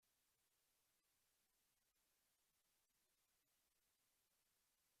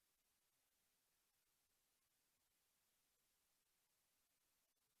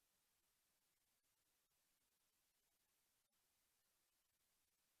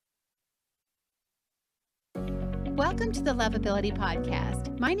Welcome to the Lovability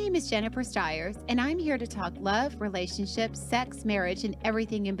Podcast. My name is Jennifer Stiers, and I'm here to talk love, relationships, sex, marriage, and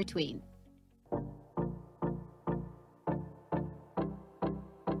everything in between.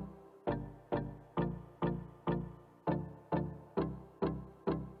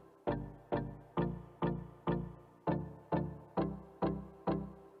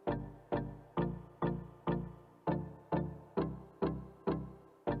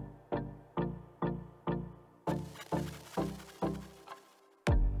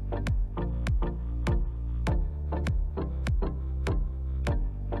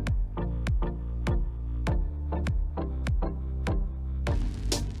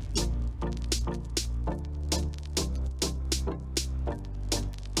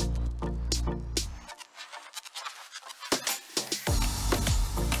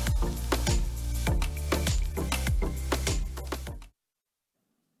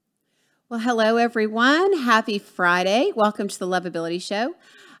 Well, hello, everyone. Happy Friday. Welcome to the Lovability Show.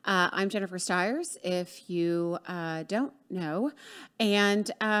 I'm Jennifer Stiers, if you don't know, and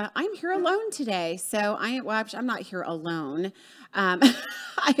I'm here alone today. So I'm not here alone.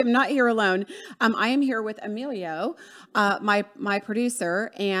 I am not here alone. I am here with Emilio, my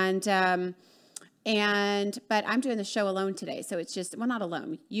producer, but I'm doing the show alone today. So it's just, well, not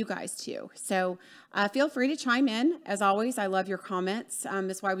alone, you guys too. So feel free to chime in. As always, I love your comments.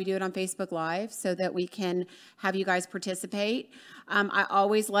 That's why we do it on Facebook Live, so that we can have you guys participate. I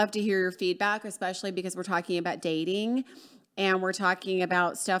always love to hear your feedback, especially because we're talking about dating and we're talking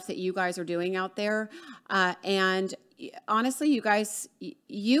about stuff that you guys are doing out there. And honestly, you guys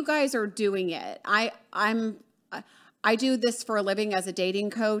are doing it. I do this for a living as a dating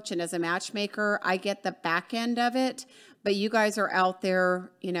coach and as a matchmaker. I get the back end of it, but you guys are out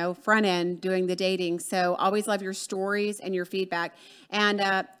there, front end doing the dating. So always love your stories and your feedback. And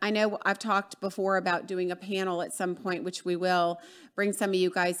I know I've talked before about doing a panel at some point, which we will bring some of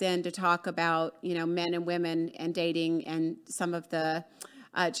you guys in to talk about, men and women and dating and some of the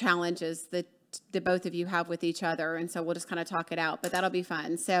challenges that both of you have with each other. And so we'll just kind of talk it out, but that'll be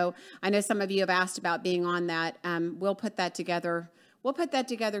fun. So I know some of you have asked about being on that. We'll put that together. We'll put that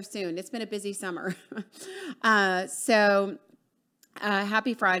together soon. It's been a busy summer. Happy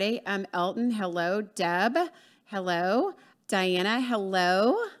Friday. Elton, hello. Deb, hello. Diana,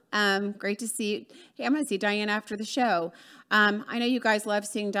 hello. Great to see you. Hey, I'm going to see Diane after the show. I know you guys love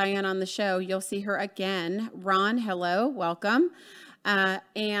seeing Diane on the show. You'll see her again. Ron, hello. Welcome.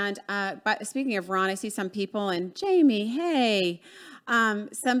 But speaking of Ron, I see some people, and Jamie, hey,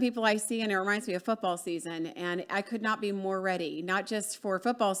 some people I see, and it reminds me of football season, and I could not be more ready, not just for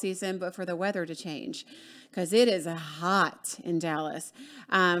football season, but for the weather to change, because it is hot in Dallas.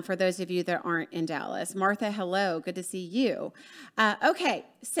 For those of you that aren't in Dallas, Martha, hello, good to see you. Okay,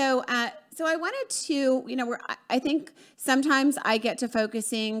 so I wanted to, I think sometimes I get to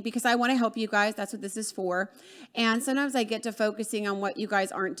focusing because I want to help you guys. That's what this is for. And sometimes I get to focusing on what you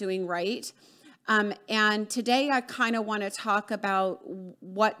guys aren't doing right. And today I kind of want to talk about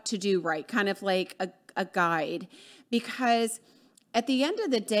what to do right, kind of like a guide, because at the end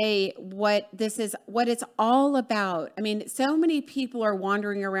of the day, what it's all about. I mean, so many people are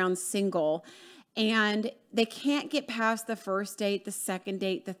wandering around single, and they can't get past the first date, the second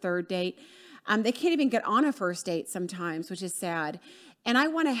date, the third date. They can't even get on a first date sometimes, which is sad. And I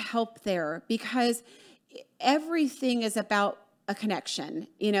want to help there because everything is about a connection.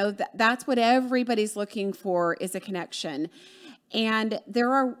 That's what everybody's looking for, is a connection. And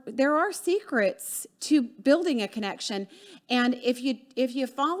there are secrets to building a connection. And if you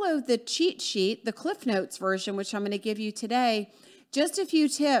follow the cheat sheet, the Cliff Notes version, which I'm going to give you today, just a few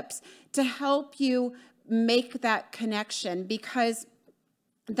tips to help you make that connection, because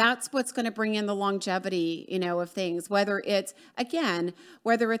that's what's going to bring in the longevity, of things, whether it's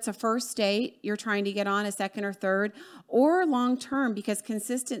a first date, you're trying to get on a second or third, or long-term, because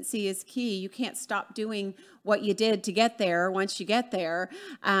consistency is key. You can't stop doing what you did to get there. Once you get there,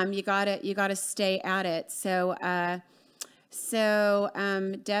 you gotta stay at it. So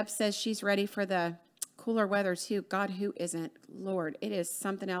Deb says she's ready for the cooler weather too. God, who isn't? Lord, it is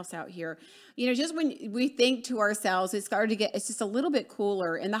something else out here. Just when we think to ourselves, it's just a little bit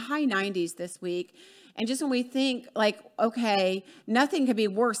cooler, in the high 90s this week. And just when we think like, okay, nothing could be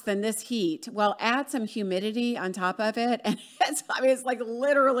worse than this heat. Well, add some humidity on top of it. And it's like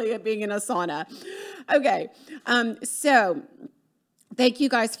literally being in a sauna. Okay. So thank you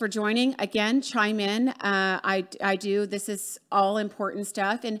guys for joining. Again, chime in. I do. This is all important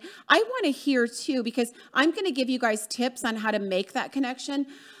stuff. And I want to hear too, because I'm going to give you guys tips on how to make that connection.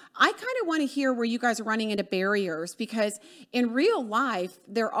 I kind of want to hear where you guys are running into barriers, because in real life,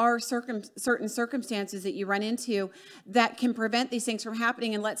 there are certain circumstances that you run into that can prevent these things from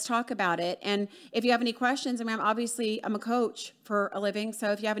happening. And let's talk about it. And if you have any questions, I mean, I'm a coach for a living.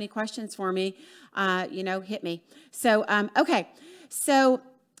 So if you have any questions for me, hit me. So, okay. So,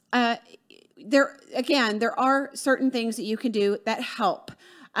 there are certain things that you can do that help.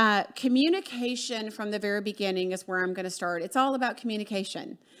 Communication from the very beginning is where I'm going to start. It's all about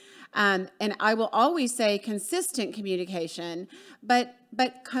communication. And I will always say consistent communication, but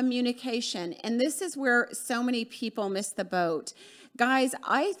communication. And this is where so many people miss the boat. Guys,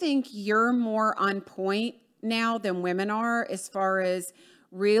 I think you're more on point now than women are as far as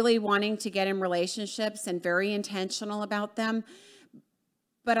really wanting to get in relationships and very intentional about them.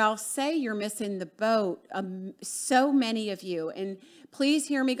 But I'll say you're missing the boat. So many of you, and please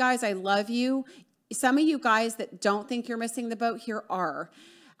hear me, guys. I love you. Some of you guys that don't think you're missing the boat here are.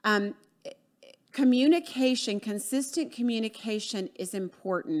 Communication, consistent communication is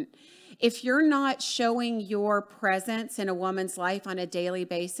important. If you're not showing your presence in a woman's life on a daily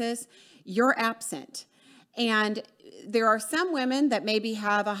basis, you're absent. And there are some women that maybe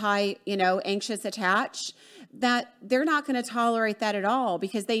have a high, anxious attach, that they're not going to tolerate that at all,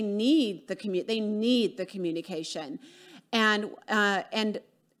 because they need the communication. And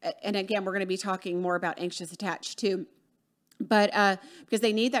again, we're going to be talking more about anxious attach too. But because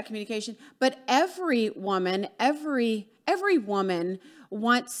they need that communication. But every woman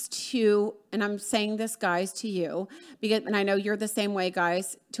wants to, and I'm saying this, guys, to you, and I know you're the same way,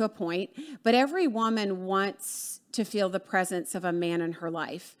 guys, to a point, but every woman wants to feel the presence of a man in her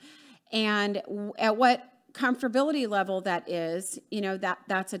life. And at what comfortability level that is,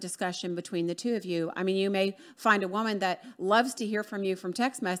 that's a discussion between the two of you. I mean, you may find a woman that loves to hear from you from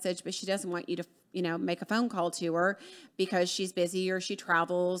text message, but she doesn't want you to, make a phone call to her because she's busy or she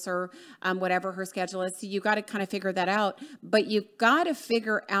travels or whatever her schedule is. So you got to kind of figure that out, but you got to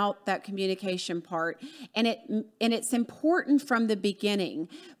figure out that communication part. And it's important from the beginning.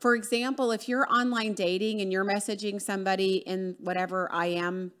 For example, if you're online dating and you're messaging somebody in whatever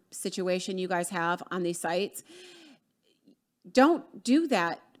IM situation you guys have on these sites, don't do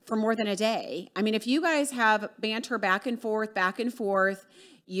that for more than a day. I mean, if you guys have banter back and forth,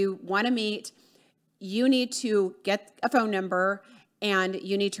 you want to meet, you need to get a phone number and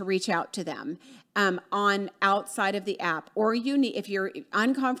you need to reach out to them on outside of the app. Or if you're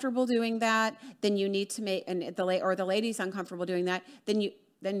uncomfortable doing that, then you need to make, and the lady's uncomfortable doing that, then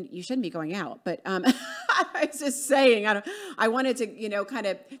you shouldn't be going out. But I was just saying, I wanted to, kind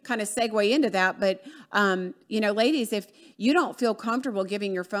of segue into that. But, ladies, if you don't feel comfortable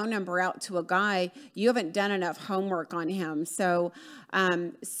giving your phone number out to a guy, you haven't done enough homework on him. So,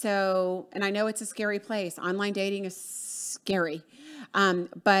 and I know it's a scary place. Online dating is scary.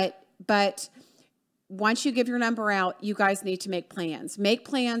 But once you give your number out, you guys need to make plans. Make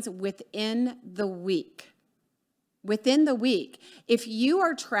plans within the week. Within the week. If you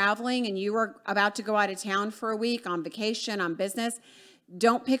are traveling and you are about to go out of town for a week on vacation, on business,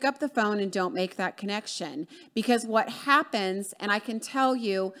 don't pick up the phone and don't make that connection. Because what happens, and I can tell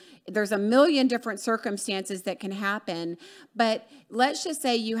you, there's a million different circumstances that can happen, but let's just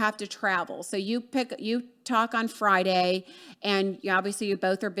say you have to travel. So you talk on Friday, and obviously you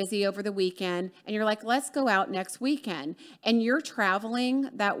both are busy over the weekend, and you're like, let's go out next weekend. And you're traveling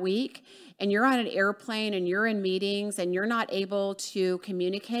that week, and you're on an airplane, and you're in meetings, and you're not able to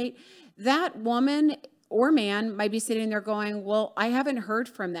communicate. That woman or man might be sitting there going, well, I haven't heard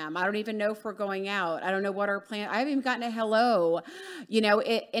from them. I don't even know if we're going out. I don't know what our plan. I haven't even gotten a hello.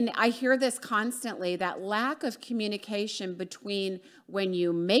 And I hear this constantly, that lack of communication between when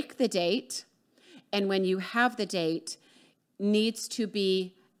you make the date and when you have the date needs to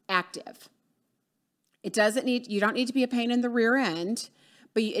be active. You don't need to be a pain in the rear end,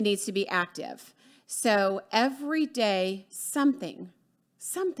 but it needs to be active. So every day, something.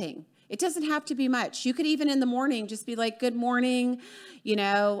 It doesn't have to be much. You could even in the morning just be like, good morning.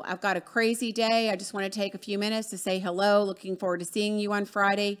 I've got a crazy day. I just want to take a few minutes to say hello. Looking forward to seeing you on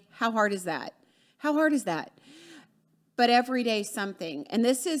Friday. How hard is that? But every day something. And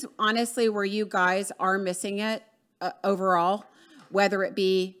this is honestly where you guys are missing it overall, whether it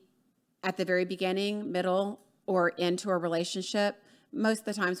be at the very beginning, middle, or into a relationship. Most of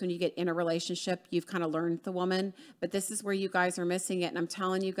the times when you get in a relationship, you've kind of learned the woman, but this is where you guys are missing it. And I'm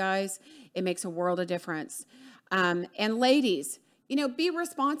telling you guys, it makes a world of difference. And ladies, be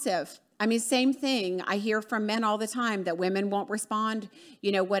responsive. I mean, same thing. I hear from men all the time that women won't respond.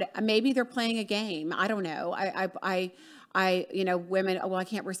 Maybe they're playing a game. I don't know. Women, oh, well, I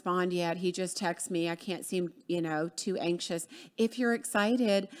can't respond yet. He just texts me. I can't seem, too anxious. If you're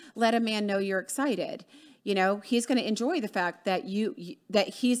excited, let a man know you're excited. He's going to enjoy the fact that that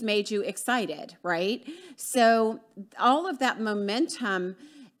he's made you excited, right? So all of that momentum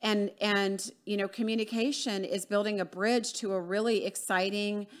and communication is building a bridge to a really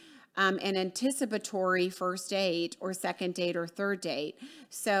exciting and anticipatory first date or second date or third date.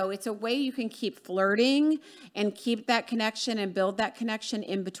 So it's a way you can keep flirting and keep that connection and build that connection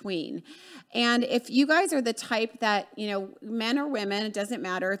in between. And if you guys are the type that, men or women, it doesn't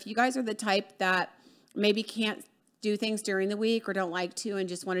matter. If you guys are the type that maybe can't do things during the week or don't like to and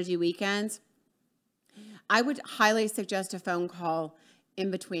just want to do weekends, I would highly suggest a phone call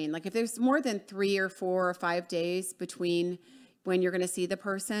in between. Like if there's more than 3 or 4 or 5 days between when you're going to see the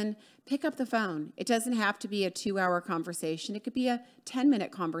person, pick up the phone. It doesn't have to be a 2-hour conversation. It could be a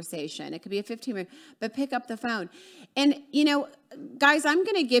 10-minute conversation. It could be a 15-minute, but pick up the phone. And, guys, I'm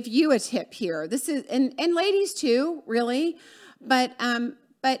going to give you a tip here. This is, and ladies too, really. But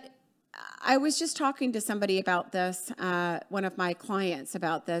I was just talking to somebody about this, one of my clients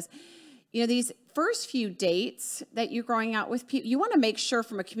about this. These first few dates that you're going out with people, you want to make sure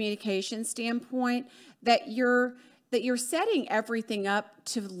from a communication standpoint that you're setting everything up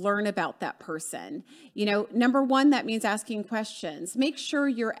to learn about that person. Number one, that means asking questions. Make sure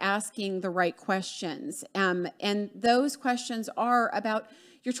you're asking the right questions. And those questions are about,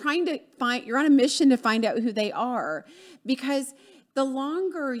 you're on a mission to find out who they are. Because the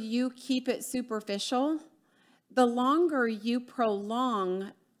longer you keep it superficial, the longer you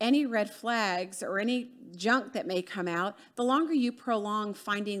prolong any red flags or any junk that may come out, the longer you prolong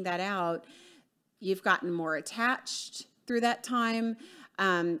finding that out, you've gotten more attached through that time.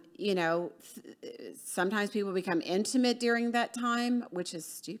 Sometimes people become intimate during that time, which is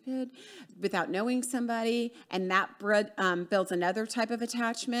stupid, without knowing somebody, and that builds another type of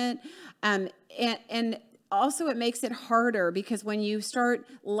attachment. And also it makes it harder because when you start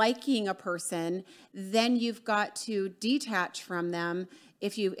liking a person, then you've got to detach from them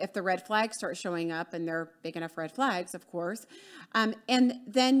if the red flags start showing up, and they're big enough red flags, of course. And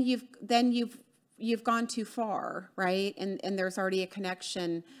then you've gone too far, right? And there's already a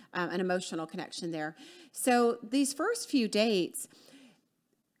connection, an emotional connection there. So these first few dates,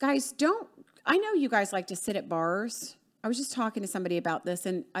 guys, I know you guys like to sit at bars. I was just talking to somebody about this,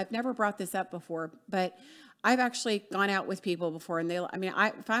 and I've never brought this up before, but I've actually gone out with people before, and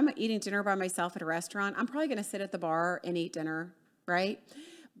if I'm eating dinner by myself at a restaurant, I'm probably going to sit at the bar and eat dinner, right?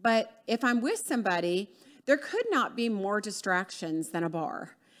 But if I'm with somebody, there could not be more distractions than a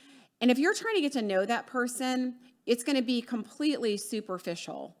bar. And if you're trying to get to know that person, it's going to be completely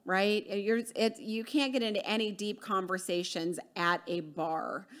superficial, right? You can't get into any deep conversations at a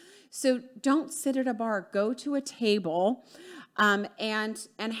bar. So don't sit at a bar. Go to a table and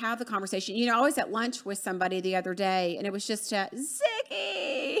have the conversation. I was at lunch with somebody the other day, and it was just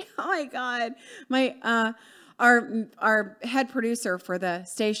Ziggy. Oh my God, our head producer for the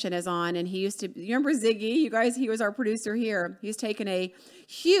station is on, and you remember Ziggy? You guys, he was our producer here. He's taken a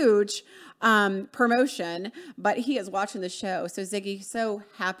huge promotion, but he is watching the show. So Ziggy, so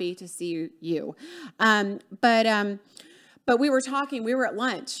happy to see you. But we were at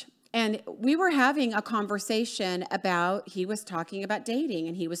lunch, and we were having a conversation he was talking about dating,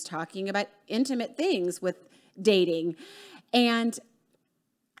 and he was talking about intimate things with dating. And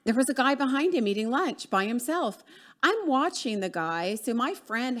there was a guy behind him eating lunch by himself. I'm watching the guy. So my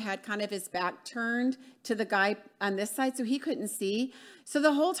friend had kind of his back turned to the guy on this side, so he couldn't see. So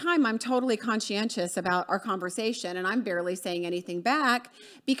the whole time I'm totally conscientious about our conversation, and I'm barely saying anything back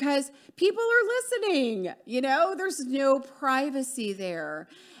because people are listening. There's no privacy there.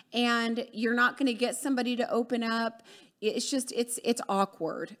 And you're not going to get somebody to open up. It's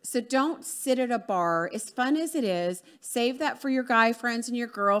awkward. So don't sit at a bar. As fun as it is, save that for your guy friends and your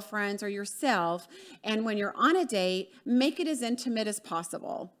girlfriends or yourself. And when you're on a date, make it as intimate as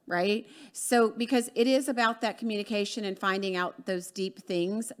possible, right? So because it is about that communication and finding out those deep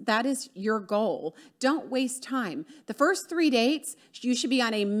things, that is your goal. Don't waste time. The first 3 dates, you should be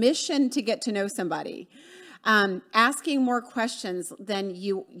on a mission to get to know somebody. Asking more questions than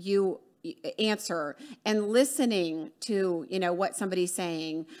you answer, and listening to what somebody's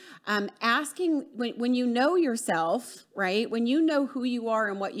saying, asking when you know yourself, right, when you know who you are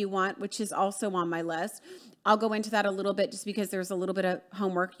and what you want, which is also on my list. I'll go into that a little bit just because there's a little bit of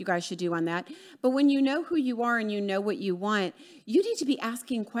homework you guys should do on that. But when you know who you are and you know what you want, you need to be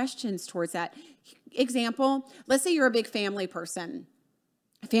asking questions towards that. Example, let's say you're a big family person.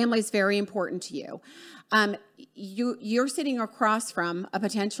 Family is very important to you. You're sitting across from a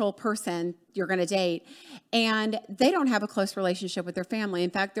potential person you're going to date, and they don't have a close relationship with their family.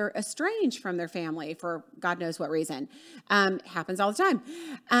 In fact, they're estranged from their family for God knows what reason. Happens all the time.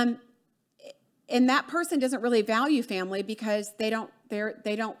 And that person doesn't really value family because they don't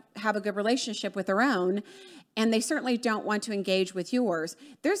have a good relationship with their own, and they certainly don't want to engage with yours.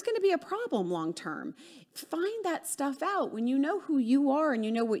 There's going to be a problem long term. Find that stuff out. When you know who you are and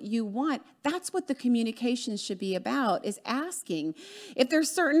you know what you want, that's what the communication should be about, is asking. If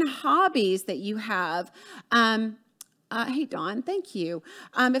there's certain hobbies that you have, hey, Dawn, thank you.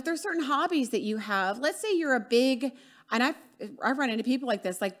 If there's certain hobbies that you have, let's say you're a big, and I've run into people like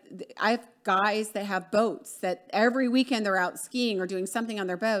this. Like, I have guys that have boats that every weekend they're out skiing or doing something on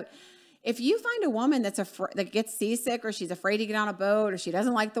their boat. If you find a woman that gets seasick, or she's afraid to get on a boat, or she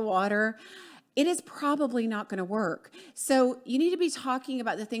doesn't like the water, it is probably not going to work. So you need to be talking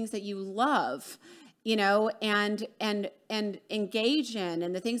about the things that you love, and engage in,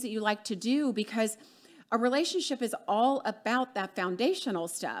 and the things that you like to do, because a relationship is all about that foundational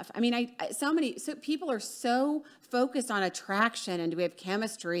stuff. I mean, so people are so focused on attraction, and do we have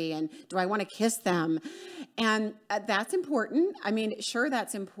chemistry, and do I want to kiss them? And that's important. I mean, sure,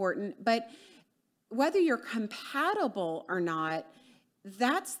 that's important, but whether you're compatible or not,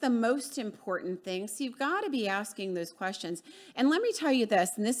 that's the most important thing. So you've got to be asking those questions. And let me tell you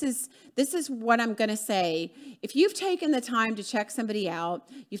this, and this is what I'm going to say. If you've taken the time to check somebody out,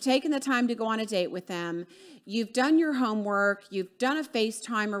 you've taken the time to go on a date with them, you've done your homework, you've done a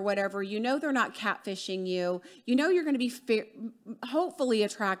FaceTime or whatever, they're not catfishing you, you're going to be hopefully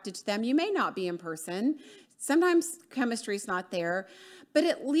attracted to them. You may not be in person. Sometimes chemistry is not there, but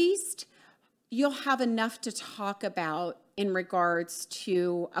at least you'll have enough to talk about in regards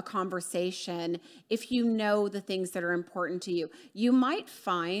to a conversation if you know the things that are important to you. You might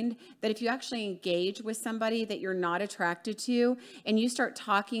find that if you actually engage with somebody that you're not attracted to, and you start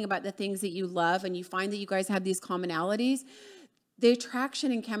talking about the things that you love, and you find that you guys have these commonalities, the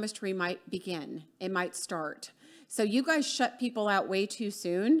attraction and chemistry might begin. It might start. So you guys shut people out way too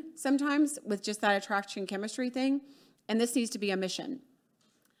soon sometimes with just that attraction chemistry thing, and this needs to be a mission.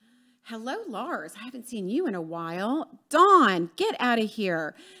 Hello, Lars. I haven't seen you in a while. Dawn, get out of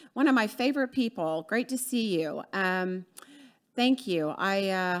here. One of my favorite people. Great to see you. Thank you.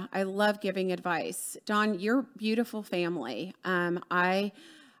 I love giving advice. Dawn, you're beautiful family.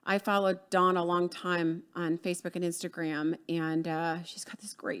 I followed Dawn a long time on Facebook and Instagram, and she's got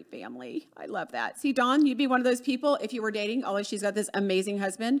this great family. I love that. See, Dawn, you'd be one of those people if you were dating, although she's got this amazing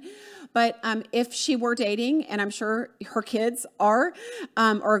husband. But if she were dating, and I'm sure her kids are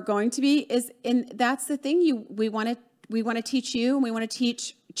going to be, that's the thing we want to teach you, and we want to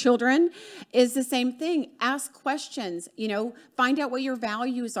teach children, is the same thing. Ask questions, find out what your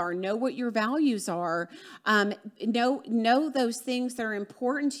values are, know what your values are, know those things that are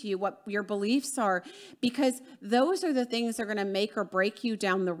important to you, what your beliefs are, because those are the things that are going to make or break you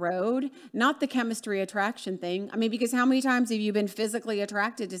down the road, not the chemistry attraction thing. I mean, because how many times have you been physically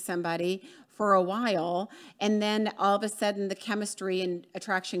attracted to somebody for a while, and then all of a sudden the chemistry and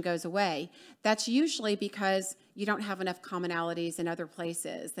attraction goes away? That's usually because you don't have enough commonalities in other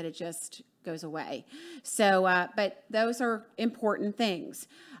places, that it just goes away. So, but those are important things.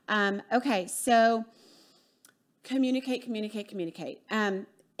 Okay, so communicate.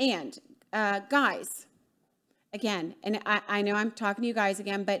 And guys, again, and I know I'm talking to you guys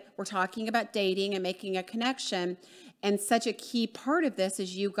again, but we're talking about dating and making a connection. And such a key part of this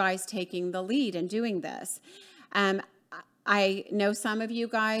is you guys taking the lead and doing this. I know some of you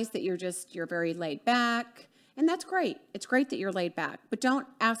guys that you're very laid back, and that's great. It's great that you're laid back, but don't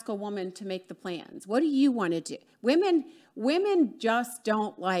ask a woman to make the plans. What do you want to do? Women just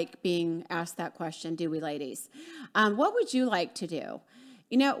don't like being asked that question, do we, ladies? What would you like to do?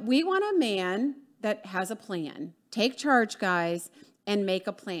 We want a man that has a plan. Take charge, guys, and make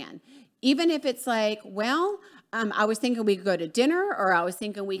a plan. Even if it's like, well, I was thinking we could go to dinner, or I was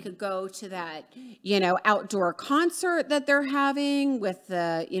thinking we could go to that, outdoor concert that they're having with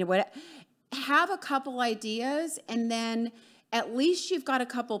the, what. Have a couple ideas, and then at least you've got a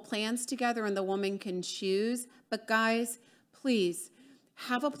couple plans together, and the woman can choose. But guys, please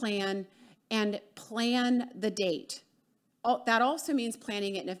have a plan and plan the date. That also means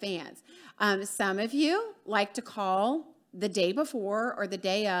planning it in advance. Some of you like to call the day before or the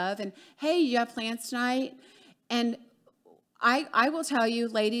day of, and hey, you have plans tonight? And I will tell you,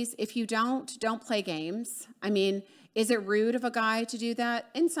 ladies, if you don't play games. I mean, is it rude of a guy to do that?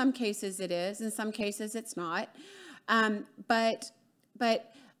 In some cases it is. In some cases it's not. But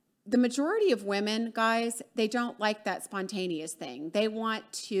the majority of women, guys, they don't like that spontaneous thing. They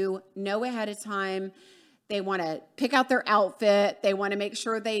want to know ahead of time. They want to pick out their outfit. They want to make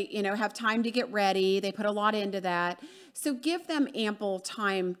sure they, have time to get ready. They put a lot into that. So give them ample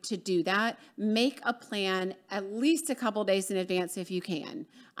time to do that. Make a plan at least a couple days in advance if you can.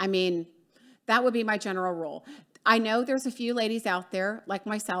 I mean, that would be my general rule. I know there's a few ladies out there, like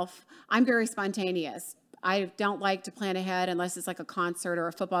myself. I'm very spontaneous. I don't like to plan ahead unless it's like a concert or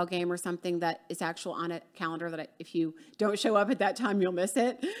a football game or something that is actual on a calendar that if you don't show up at that time, you'll miss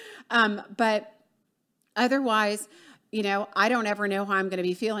it. But otherwise, I don't ever know how I'm going to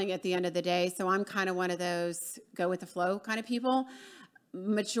be feeling at the end of the day. So I'm kind of one of those go with the flow kind of people.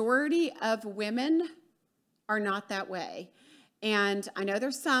 Majority of women are not that way. And I know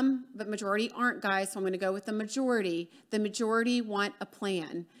there's some, but majority aren't, guys. So I'm going to go with the majority. The majority want a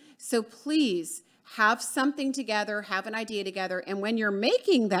plan. So please have something together, have an idea together. And when you're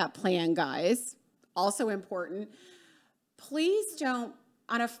making that plan, guys, also important, please don't,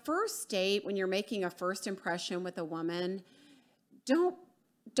 on a first date, when you're making a first impression with a woman,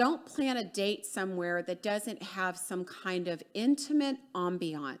 don't plan a date somewhere that doesn't have some kind of intimate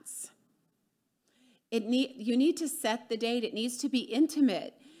ambiance. You need to set the date. It needs to be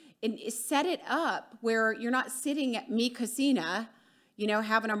intimate. And set it up where you're not sitting at Mi Cocina,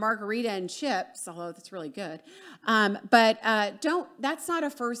 having a margarita and chips, although that's really good. But that's not a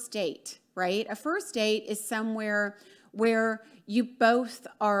first date, right? A first date is somewhere where you both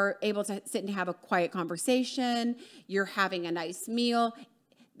are able to sit and have a quiet conversation. You're having a nice meal.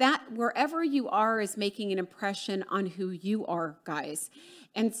 That wherever you are is making an impression on who you are, guys.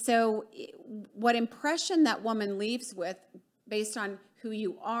 And so what impression that woman leaves with based on who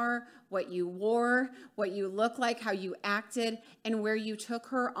you are, what you wore, what you look like, how you acted, and where you took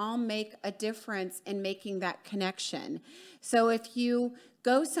her all make a difference in making that connection. So if you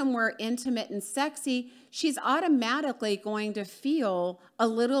go somewhere intimate and sexy, she's automatically going to feel a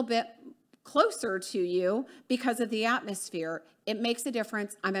little bit closer to you because of the atmosphere. It makes a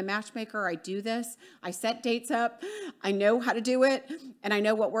difference. I'm a matchmaker. I do this. I set dates up. I know how to do it, and I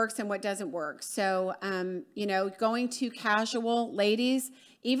know what works and what doesn't work. So, going too casual, ladies,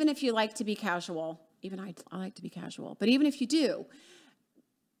 even if you like to be casual, even I like to be casual, but even if you do,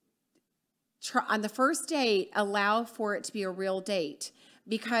 on the first date, allow for it to be a real date,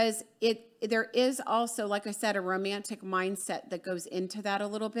 because there is also, like I said, a romantic mindset that goes into that a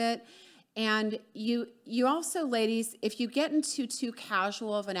little bit. And you also, ladies, if you get into too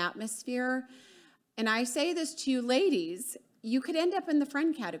casual of an atmosphere, and I say this to you ladies, you could end up in the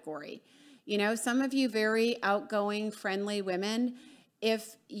friend category. Some of you very outgoing, friendly women,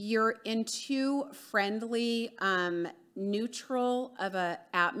 if you're in too friendly, neutral of a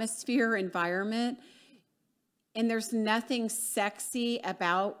atmosphere environment, and there's nothing sexy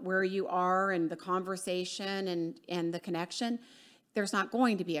about where you are and the conversation and the connection, there's not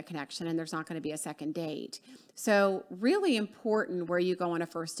going to be a connection and there's not going to be a second date. So really important where you go on a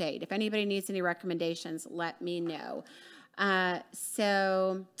first date. If anybody needs any recommendations, let me know.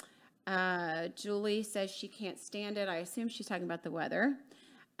 Julie says she can't stand it. I assume she's talking about the weather.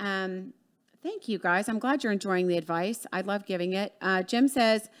 Thank you, guys. I'm glad you're enjoying the advice. I love giving it. Jim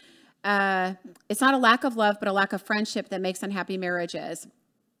says, it's not a lack of love, but a lack of friendship that makes unhappy marriages.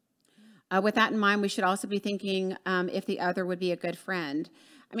 With that in mind, we should also be thinking if the other would be a good friend.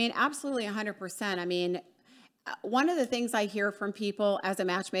 I mean, absolutely 100%. I mean, one of the things I hear from people as a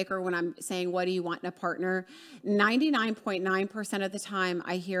matchmaker when I'm saying, what do you want in a partner? 99.9% of the time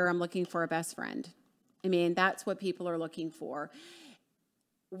I hear I'm looking for a best friend. I mean, that's what people are looking for.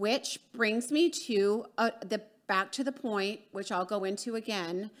 Which brings me to back to the point, which I'll go into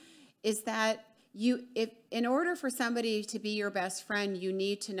again, is that in order for somebody to be your best friend, you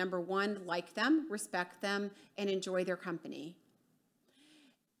need to, number one, like them, respect them, and enjoy their company.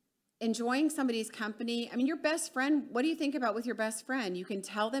 Enjoying somebody's company, I mean, your best friend, what do you think about with your best friend? You can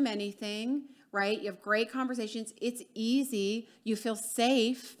tell them anything, right? You have great conversations. It's easy. You feel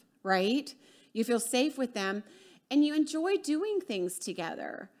safe, right? You feel safe with them, and you enjoy doing things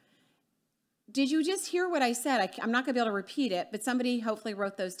together. Did you just hear what I said? I'm not going to be able to repeat it, but somebody hopefully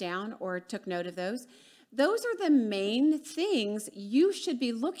wrote those down or took note of those. Those are the main things you should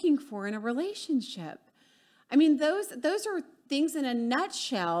be looking for in a relationship. I mean, those are things in a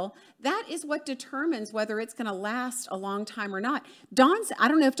nutshell. That is what determines whether it's going to last a long time or not. I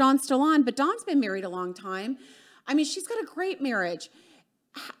don't know if Dawn's still on, but Dawn's been married a long time. I mean, she's got a great marriage.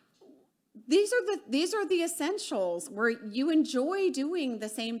 these are the essentials where you enjoy doing the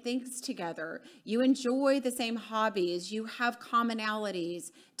same things together. You enjoy the same hobbies. You have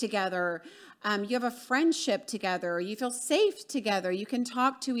commonalities together. You have a friendship together. You feel safe together. You can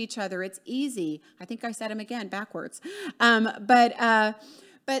talk to each other. It's easy. I think I said them again backwards.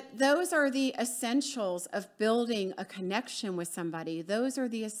 But those are the essentials of building a connection with somebody. Those are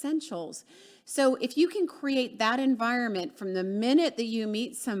the essentials. So if you can create that environment from the minute that you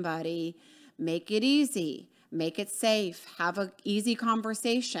meet somebody, make it easy, make it safe, have an easy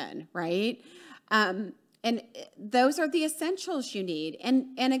conversation, right? And those are the essentials you need. And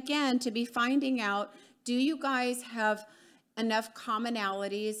again, to be finding out, do you guys have enough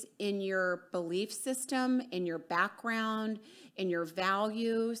commonalities in your belief system, in your background, in your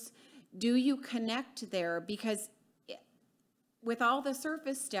values? Do you connect there? Because with all the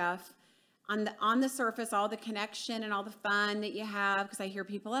surface stuff, on the surface, all the connection and all the fun that you have, because I hear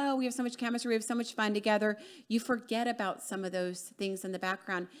people, oh, we have so much chemistry, we have so much fun together. You forget about some of those things in the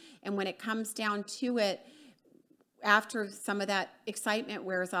background. And when it comes down to it, after some of that excitement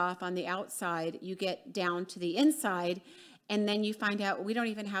wears off on the outside, you get down to the inside, and then you find out we don't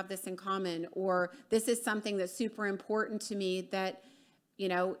even have this in common, or this is something that's super important to me that,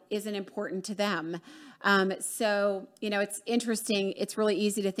 isn't important to them. So, it's interesting. It's really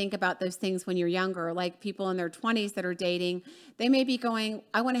easy to think about those things when you're younger, like people in their 20s that are dating. They may be going,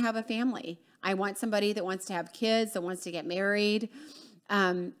 I want to have a family. I want somebody that wants to have kids, that wants to get married.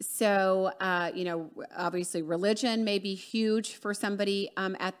 Obviously religion may be huge for somebody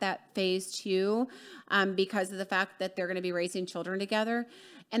at that phase too, because of the fact that they're going to be raising children together.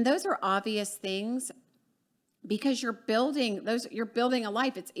 And those are obvious things because you're building a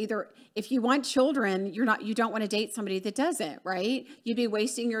life. It's either, if you want children, you don't want to date somebody that doesn't, right? You'd be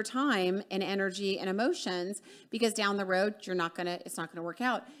wasting your time and energy and emotions because down the road, it's not going to work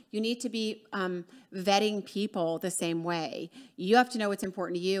out. You need to be vetting people the same way. You have to know what's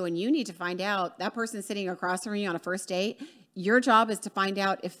important to you, and you need to find out that person sitting across from you on a first date. Your job is to find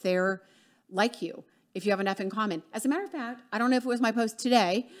out if they're like you, if you have enough in common. As a matter of fact, I don't know if it was my post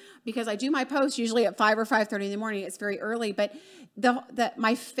today, because I do my post usually at 5 or 5:30 in the morning. It's very early, but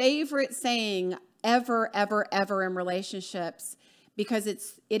my favorite saying ever in relationships, because it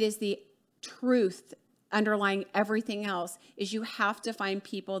is the truth underlying everything else, is you have to find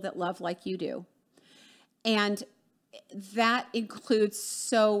people that love like you do. And that includes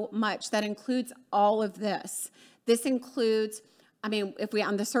so much. That includes all of this. This includes, if we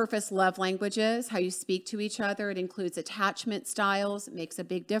on the surface, love languages, how you speak to each other. It includes attachment styles. It makes a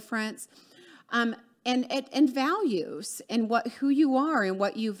big difference. And values, and who you are and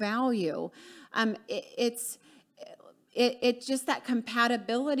what you value. It's just that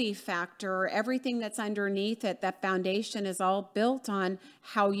compatibility factor. Everything that's underneath it, that foundation, is all built on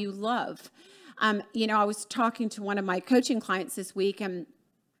how you love. I was talking to one of my coaching clients this week, and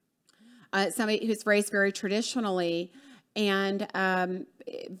somebody who's raised very traditionally, and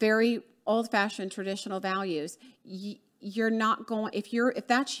very old-fashioned traditional values. You're not going, if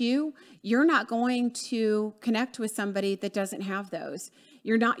that's you, you're not going to connect with somebody that doesn't have those.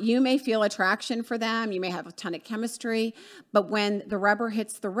 You may feel attraction for them, you may have a ton of chemistry, but when the rubber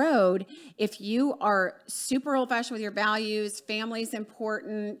hits the road, if you are super old-fashioned with your values, family's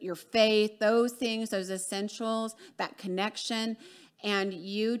important, your faith, those things, those essentials, that connection, and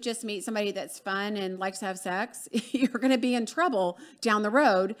you just meet somebody that's fun and likes to have sex, you're going to be in trouble down the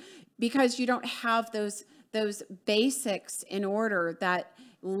road because you don't have those basics in order, that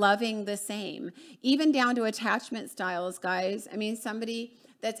loving the same, even down to attachment styles, guys. Somebody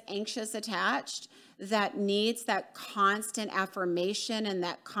that's anxious attached, that needs that constant affirmation and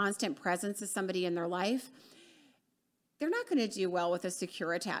that constant presence of somebody in their life, they're not going to do well with a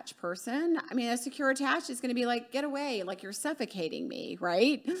secure attached person. A secure attached is going to be like, get away, like you're suffocating me,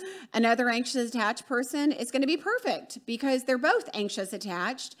 right? Another anxious attached person is going to be perfect because they're both anxious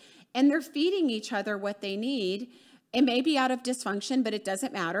attached and they're feeding each other what they need. It may be out of dysfunction, but it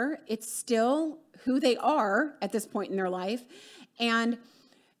doesn't matter. It's still who they are at this point in their life. And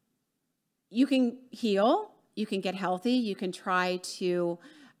you can heal, you can get healthy, you can try to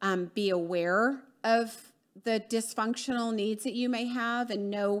be aware of the dysfunctional needs that you may have and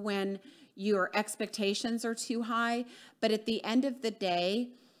know when your expectations are too high. But at the end of the day,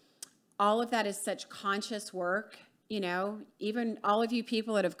 all of that is such conscious work. Even all of you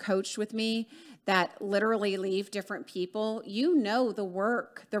people that have coached with me that literally leave different people, the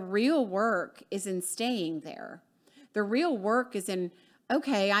work, the real work is in staying there. The real work is in,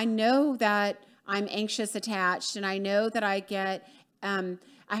 okay, I know that I'm anxious attached, and I know that I get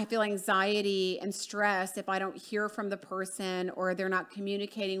I feel anxiety and stress if I don't hear from the person, or they're not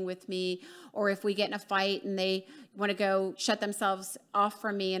communicating with me, or if we get in a fight and they want to go shut themselves off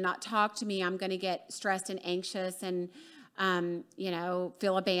from me and not talk to me, I'm going to get stressed and anxious and,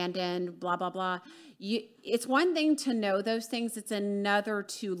 feel abandoned, blah, blah, blah. It's one thing to know those things. It's another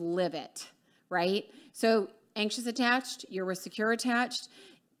to live it, right? So anxious attached, you're secure attached.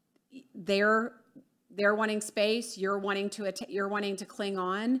 They're wanting space. You're wanting to cling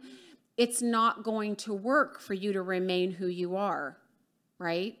on. It's not going to work for you to remain who you are,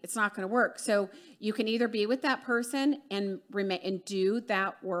 right? It's not going to work. So you can either be with that person and remain and do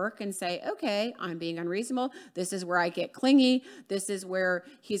that work and say, okay, I'm being unreasonable. This is where I get clingy. This is where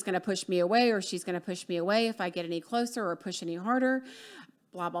he's going to push me away, or she's going to push me away if I get any closer or push any harder.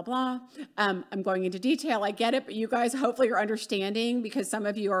 Blah, blah, blah. I'm going into detail. I get it, but you guys hopefully are understanding, because some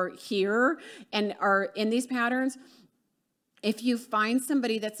of you are here and are in these patterns. If you find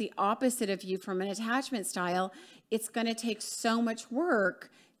somebody that's the opposite of you from an attachment style, it's going to take so much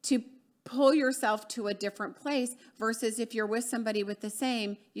work to pull yourself to a different place, versus if you're with somebody with the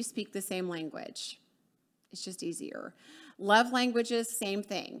same, you speak the same language. It's just easier. Love languages, same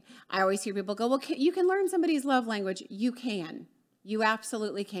thing. I always hear people go, well, you can learn somebody's love language. You can. You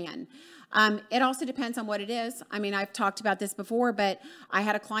absolutely can. It also depends on what it is. I mean, I've talked about this before, but I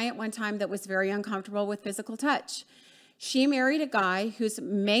had a client one time that was very uncomfortable with physical touch. She married a guy whose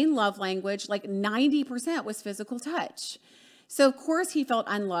main love language, like 90%, was physical touch. So of course he felt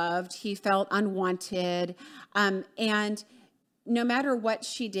unloved, he felt unwanted, and no matter what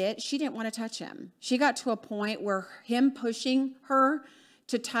she didn't want to touch him. She got to a point where him pushing her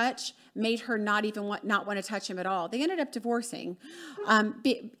to touch made her not want to touch him at all. They ended up divorcing,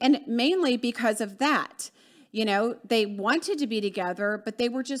 and mainly because of that. They wanted to be together, but they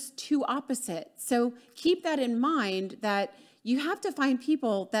were just too opposite. So keep that in mind, that you have to find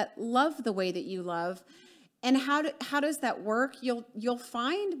people that love the way that you love. And how does that work? You'll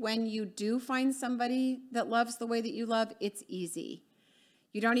find, when you do find somebody that loves the way that you love, it's easy.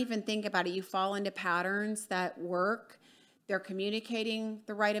 You don't even think about it. You fall into patterns that work. They're communicating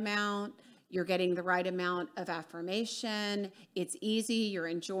the right amount. You're getting the right amount of affirmation. It's easy. You're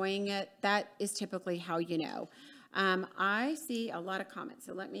enjoying it. That is typically how you know. I see a lot of comments.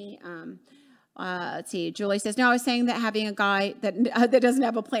 So let me, let's see. Julie says, no, I was saying that having a guy that doesn't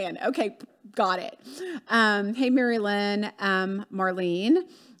have a plan. Okay, got it. Hey, Mary Lynn, Marlene,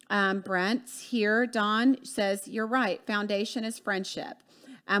 Brent's here. Dawn says, you're right. Foundation is friendship.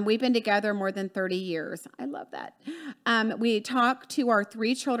 We've been together more than 30 years. I love that. We talk to our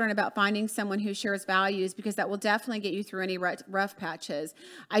 3 children about finding someone who shares values, because that will definitely get you through any rough patches.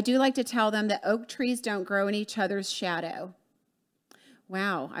 I do like to tell them that oak trees don't grow in each other's shadow.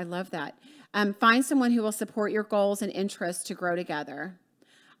 Wow, I love that. Find someone who will support your goals and interests to grow together.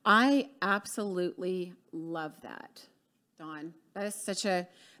 I absolutely love that, Dawn. That's such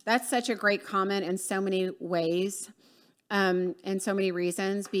a great comment in so many ways. And so many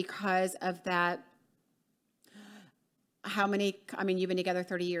reasons, because of that. You've been together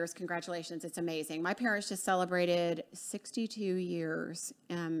 30 years. Congratulations. It's amazing. My parents just celebrated 62 years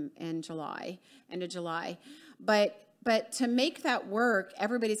in July, end of July. But to make that work,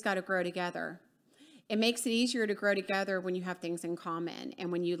 everybody's got to grow together. It makes it easier to grow together when you have things in common,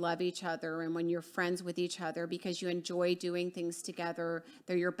 and when you love each other, and when you're friends with each other, because you enjoy doing things together.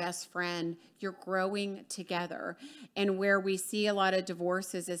 They're your best friend. You're growing together. And where we see a lot of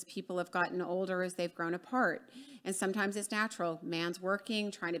divorces as people have gotten older, as they've grown apart. And sometimes it's natural. Man's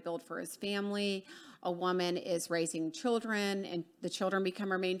working, trying to build for his family. A woman is raising children, and the children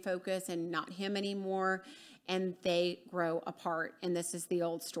become her main focus and not him anymore. And they grow apart. And this is the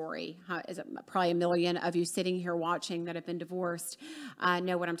old story. Probably a million of you sitting here watching that have been divorced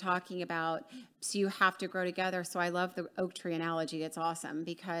know what I'm talking about. So you have to grow together. So I love the oak tree analogy. It's awesome,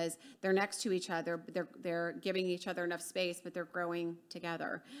 because they're next to each other. They're giving each other enough space, but they're growing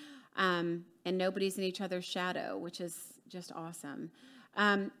together. And nobody's in each other's shadow, which is just awesome.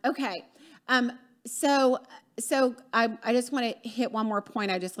 Okay. So I just want to hit one more point.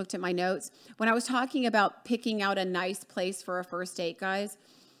 I just looked at my notes. When I was talking about picking out a nice place for a first date, guys,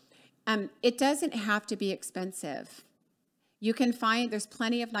 it doesn't have to be expensive. You can find, there's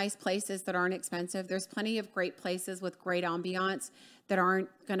plenty of nice places that aren't expensive. There's plenty of great places with great ambiance that aren't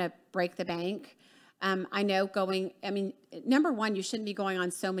going to break the bank. I know number one, you shouldn't be going on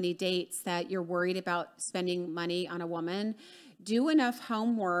so many dates that you're worried about spending money on a woman. Do enough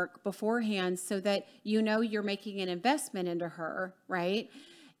homework beforehand so that you know you're making an investment into her, right?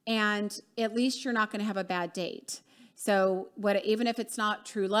 And at least you're not going to have a bad date. So even if it's not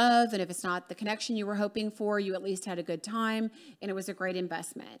true love and if it's not the connection you were hoping for, you at least had a good time and it was a great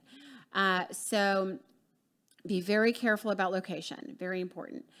investment. So be very careful about location. Very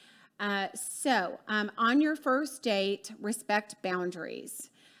important. On your first date, respect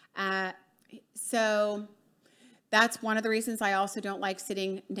boundaries. So that's one of the reasons I also don't like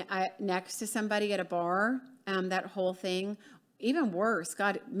sitting next to somebody at a bar, that whole thing. Even worse,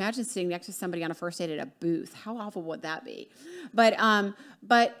 God, imagine sitting next to somebody on a first date at a booth. How awful would that be? But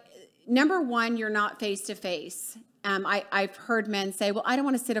number one, you're not face to face. I've heard men say, well, I don't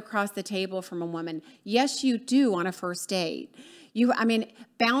want to sit across the table from a woman. Yes, you do on a first date.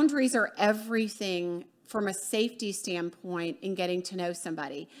 Boundaries are everything from a safety standpoint in getting to know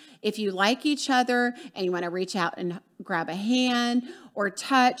somebody. If you like each other and you want to reach out and grab a hand or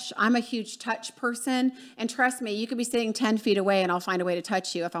touch, I'm a huge touch person. And trust me, you could be sitting 10 feet away and I'll find a way to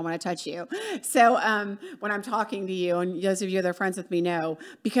touch you if I want to touch you. So when I'm talking to you, and those of you that are friends with me know,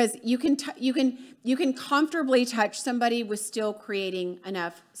 because you can comfortably touch somebody with still creating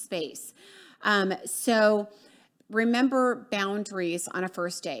enough space. So remember boundaries on a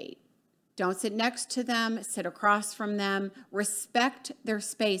first date. Don't sit next to them, sit across from them, respect their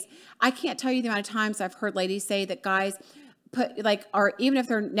space. I can't tell you the amount of times I've heard ladies say that guys even if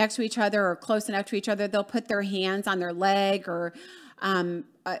they're next to each other or close enough to each other, they'll put their hands on their leg or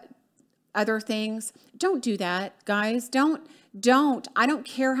other things. Don't do that, guys. Don't. I don't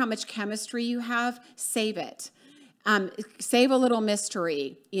care how much chemistry you have, save it. Save a little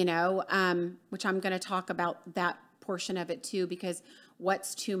mystery, which I'm going to talk about that portion of it too, because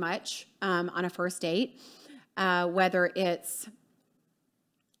what's too much on a first date, whether it's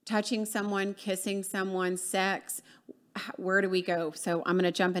touching someone, kissing someone, sex, where do we go? So I'm going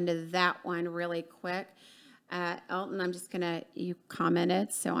to jump into that one really quick. Elton, you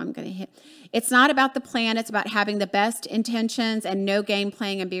commented, so I'm going to hit. It's not about the plan. It's about having the best intentions and no game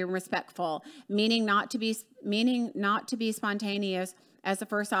playing and being respectful, meaning not to be spontaneous, as the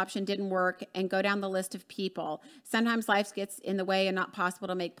first option didn't work, and go down the list of people. Sometimes life gets in the way and not possible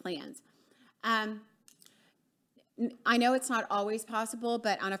to make plans. I know it's not always possible,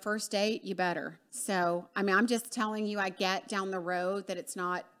 but on a first date, you better. So, I'm just telling you, I get down the road that it's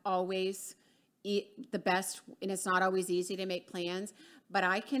not always the best, and it's not always easy to make plans. But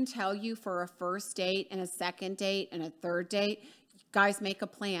I can tell you, for a first date and a second date and a third date, guys, make a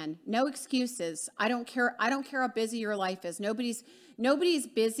plan. No excuses. I don't care how busy your life is. Nobody's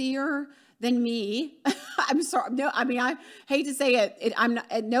busier than me. I'm sorry. No, I hate to say it.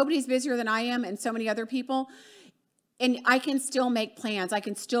 Nobody's busier than I am, and so many other people. And I can still make plans. I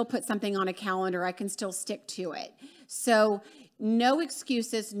can still put something on a calendar. I can still stick to it. So no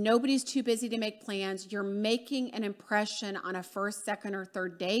excuses. Nobody's too busy to make plans. You're making an impression on a first, second, or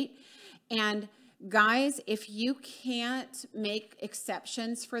third date. And guys, if you can't make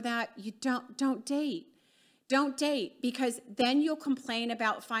exceptions for that, you don't date. Don't date, because then you'll complain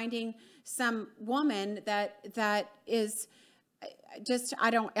about finding some woman that is just, I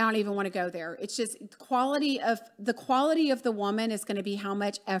don't even want to go there. It's just the quality of the woman is going to be how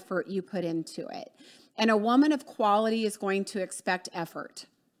much effort you put into it. And a woman of quality is going to expect effort,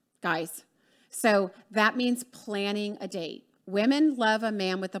 guys. So that means planning a date. Women love a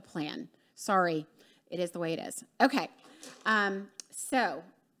man with a plan. Sorry, it is the way it is. Okay. So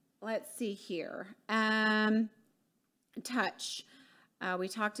let's see here. Touch. We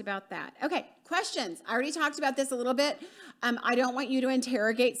talked about that. Okay, questions. I already talked about this a little bit. I don't want you to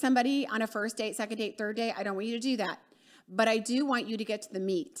interrogate somebody on a first date, second date, third date. I don't want you to do that. But I do want you to get to the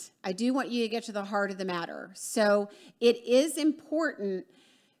meat. I do want you to get to the heart of the matter. So it is important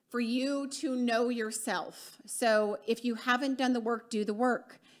for you to know yourself. So if you haven't done the work, do the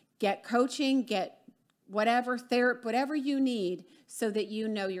work. Get coaching, get whatever therapy, whatever you need so that you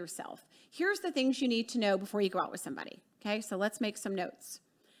know yourself. Here's the things you need to know before you go out with somebody. Okay, so let's make some notes.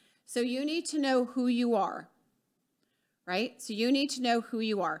 So you need to know who you are, right? So you need to know who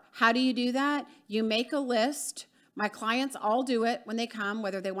you are. How do you do that? You make a list. My clients all do it when they come,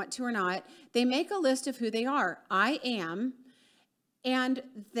 whether they want to or not. They make a list of who they are. I am, and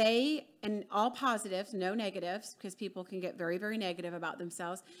all positives, no negatives, because people can get very, very negative about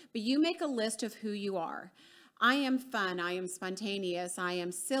themselves. But you make a list of who you are. I am fun. I am spontaneous. I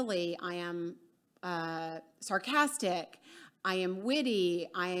am silly. I am sarcastic. I am witty.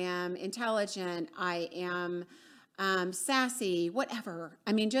 I am intelligent. I am sassy, whatever.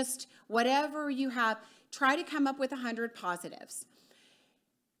 Just whatever you have, try to come up with 100 positives.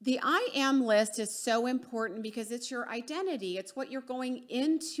 The I am list is so important because it's your identity. It's what you're going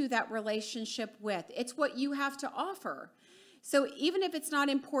into that relationship with. It's what you have to offer. So even if it's not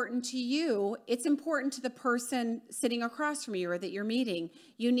important to you, it's important to the person sitting across from you or that you're meeting.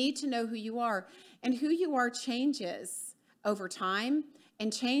 You need to know who you are. And who you are changes over time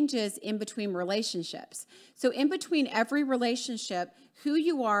and changes in between relationships. So in between every relationship, who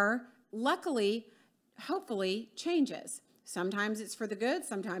you are, luckily, hopefully, changes. Sometimes it's for the good,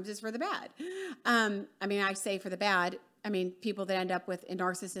 sometimes it's for the bad. I say for the bad. People that end up with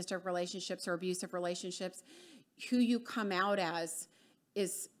narcissistic relationships or abusive relationships, who you come out as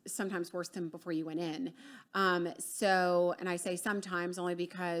is sometimes worse than before you went in. And I say sometimes only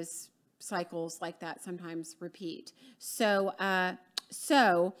because cycles like that sometimes repeat. So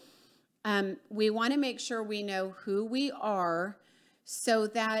we want to make sure we know who we are so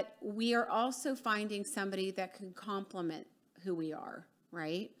that we are also finding somebody that can complement who we are,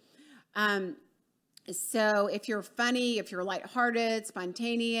 right? So if you're funny, if you're lighthearted,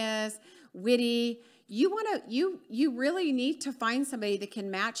 spontaneous, witty, you really need to find somebody that can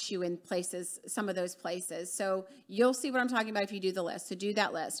match you in some of those places. So you'll see what I'm talking about if you do the list. So do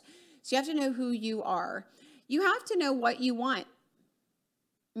that list. So you have to know who you are. You have to know what you want.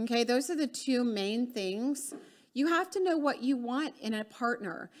 Okay, those are the two main things. You have to know what you want in a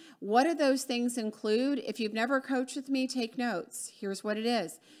partner. What do those things include? If you've never coached with me, take notes. Here's what it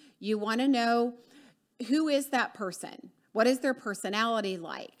is. You want to know, who is that person? What is their personality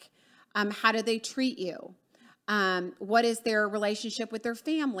like? How do they treat you? What is their relationship with their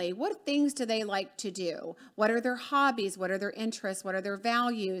family? What things do they like to do? What are their hobbies? What are their interests? What are their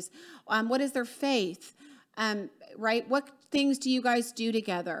values? What is their faith? Right? What things do you guys do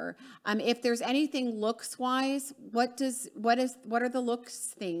together? If there's anything looks wise, what are the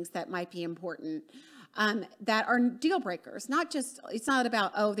looks things that might be important? That are deal breakers. It's not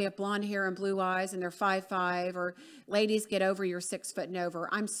about, oh, they have blonde hair and blue eyes and they're 5'5", or ladies, get over your 6 foot and over.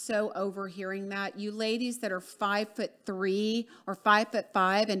 I'm so over hearing that. You ladies that are 5'3" or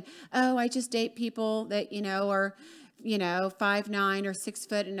 5'5", and oh, I just date people that, are, 5'9" or 6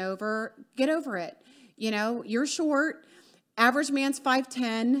 foot and over. Get over it. You're short. Average man's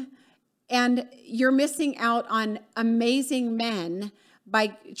 5'10", and you're missing out on amazing men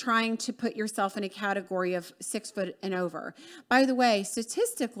by trying to put yourself in a category of 6 foot and over. By the way,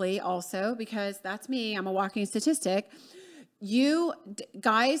 statistically also, because that's me, I'm a walking statistic,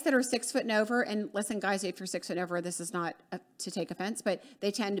 guys that are 6 foot and over, and listen, guys, if you're 6 foot and over, this is not to take offense, but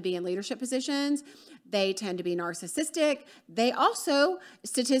they tend to be in leadership positions. They tend to be narcissistic. They also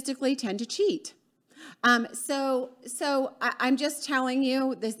statistically tend to cheat. So I'm just telling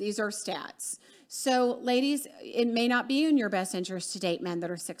you, these are stats. So ladies, it may not be in your best interest to date men that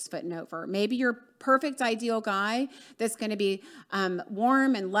are 6 foot and over. Maybe your perfect ideal guy that's going to be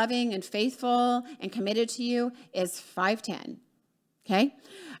warm and loving and faithful and committed to you is 5'10". Okay.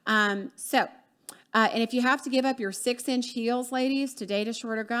 And if you have to give up your 6-inch heels, ladies, to date a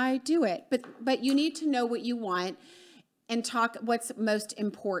shorter guy, do it. But you need to know what you want and talk what's most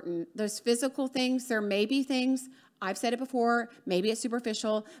important. Those physical things, there may be things, I've said it before, maybe it's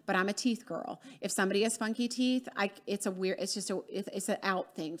superficial, but I'm a teeth girl. If somebody has funky teeth, it's an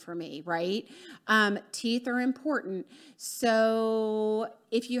out thing for me, right? Teeth are important. So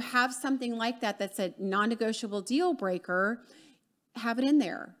if you have something like that that's a non-negotiable deal breaker, have it in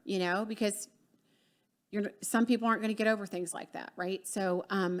there, because some people aren't going to get over things like that, right? So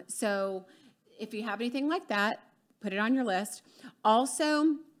if you have anything like that, put it on your list.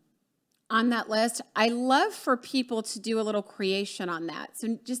 Also, on that list, I love for people to do a little creation on that.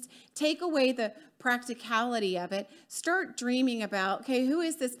 So just take away the practicality of it. Start dreaming about, okay, who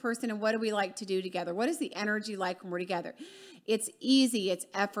is this person and what do we like to do together? What is the energy like when we're together? It's easy. It's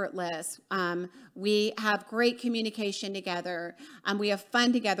effortless. We have great communication together. We have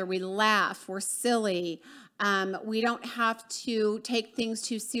fun together. We laugh. We're silly. We don't have to take things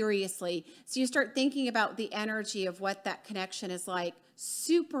too seriously. So you start thinking about the energy of what that connection is like.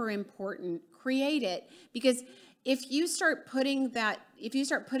 Super important. Create it, because if you start putting that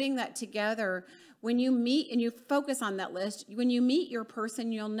together, when you meet and you focus on that list, when you meet your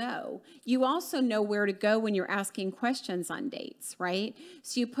person, you'll know. You also know where to go when you're asking questions on dates, right?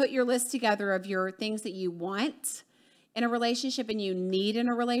 So you put your list together of your things that you want in a relationship and you need in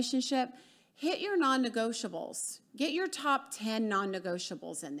a relationship. Hit your non-negotiables. Get your top 10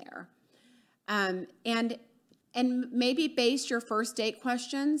 non-negotiables in there. And maybe base your first date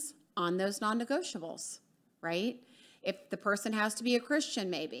questions on those non-negotiables, right? If the person has to be a Christian,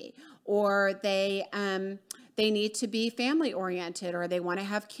 maybe, or they need to be family oriented, or they want to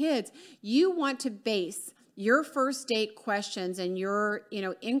have kids. You want to base your first date questions and your,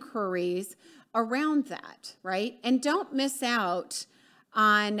 inquiries around that, right? And don't miss out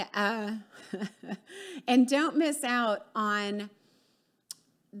on, and don't miss out on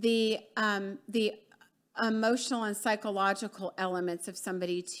the emotional and psychological elements of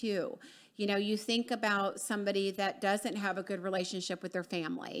somebody too. You know, you think about somebody that doesn't have a good relationship with their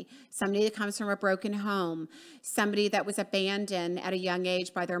family, somebody that comes from a broken home, somebody that was abandoned at a young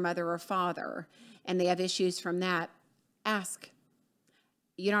age by their mother or father, and they have issues from that. Ask.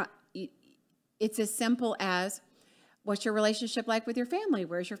 It's as simple as, what's your relationship like with your family?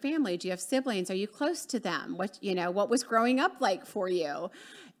 Where's your family? Do you have siblings? Are you close to them? What was growing up like for you?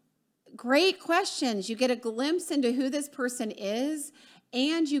 Great questions. You get a glimpse into who this person is,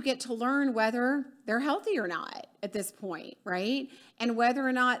 and you get to learn whether they're healthy or not at this point, right? And whether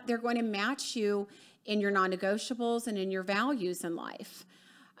or not they're going to match you in your non-negotiables and in your values in life.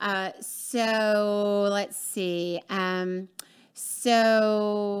 So let's see. Hold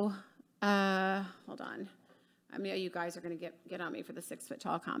on. I know you guys are going to get on me for the 6 foot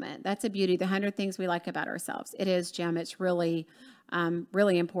tall comment. That's a beauty. The 100 things we like about ourselves. It is, Jim. It's really,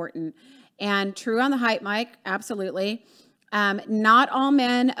 really important. And true on the height, Mike. Absolutely. Not all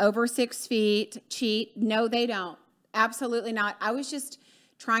men over 6 feet cheat. No, they don't. Absolutely not. I was just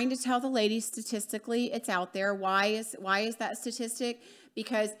trying to tell the ladies statistically it's out there. Why is that statistic?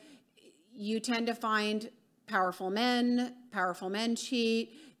 Because you tend to find powerful men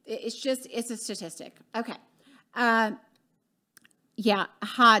cheat. It's a statistic. Okay. Didn't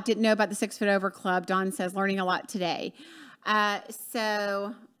know about the 6 foot over club. Dawn says, learning a lot today.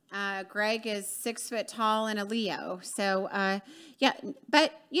 Greg is 6 foot tall and a Leo. So,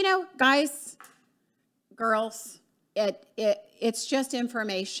 but guys, girls, it's just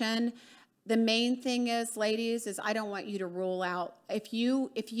information. The main thing is, ladies, is I don't want you to rule out. If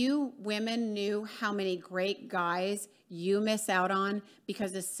you women knew how many great guys you miss out on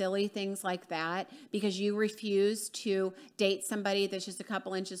because of silly things like that, because you refuse to date somebody that's just a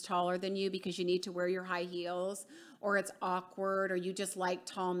couple inches taller than you because you need to wear your high heels, or it's awkward, or you just like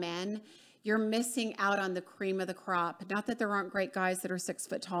tall men, you're missing out on the cream of the crop. Not that there aren't great guys that are 6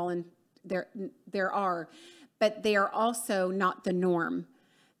 foot tall, and there are, but they are also not the norm.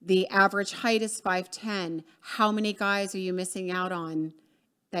 The average height is 5'10". How many guys are you missing out on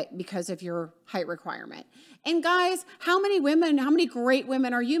that because of your height requirement? And guys, how many great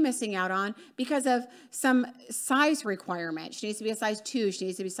women are you missing out on because of some size requirement? She needs to be a size 2. She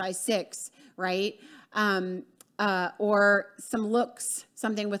needs to be size 6, right? Or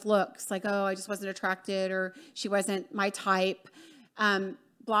something with looks, like, oh, I just wasn't attracted, or she wasn't my type.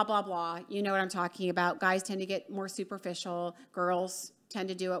 Blah, blah, blah. You know what I'm talking about. Guys tend to get more superficial. Girls tend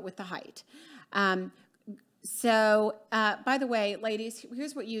to do it with the height. By the way, ladies,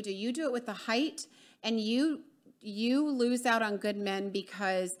 here's what you do. You do it with the height, and you lose out on good men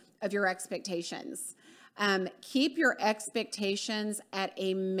because of your expectations. Keep your expectations at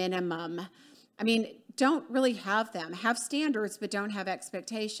a minimum. I mean, don't really have them. Have standards, but don't have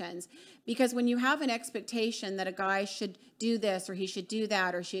expectations. Because when you have an expectation that a guy should do this, or he should do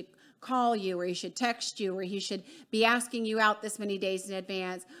that, or he should call you, or he should text you, or he should be asking you out this many days in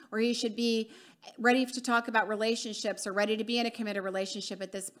advance, or he should be ready to talk about relationships, or ready to be in a committed relationship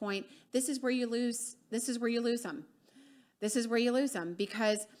at this point, this is where you lose them. This is where you lose them,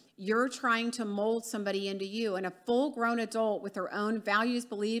 because you're trying to mold somebody into you, and a full-grown adult with their own values,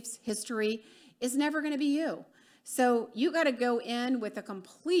 beliefs, history is never going to be you. So you got to go in with a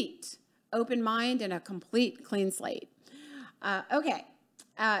complete open mind and a complete clean slate. Okay.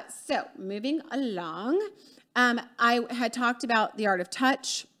 So moving along, I had talked about the art of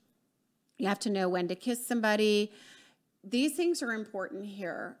touch. You have to know when to kiss somebody. These things are important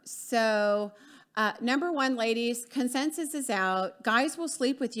here. So number one, ladies, consensus is out. Guys will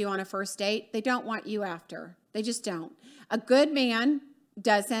sleep with you on a first date. They don't want you after. They just don't. A good man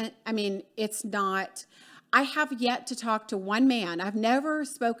doesn't. I mean, it's not. I have yet to talk to one man. I've never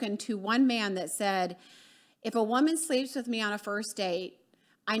spoken to one man that said, if a woman sleeps with me on a first date,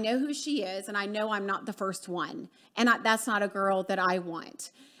 I know who she is, and I know I'm not the first one. And that's not a girl that I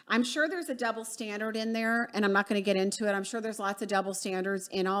want. I'm sure there's a double standard in there, and I'm not going to get into it. I'm sure there's lots of double standards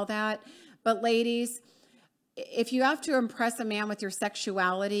in all that. But ladies, if you have to impress a man with your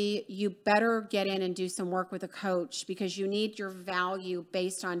sexuality, you better get in and do some work with a coach, because you need your value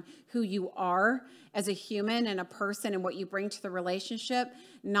based on who you are as a human and a person and what you bring to the relationship,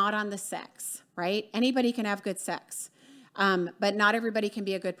 not on the sex, right? Anybody can have good sex, but not everybody can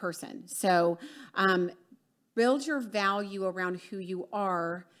be a good person. So build your value around who you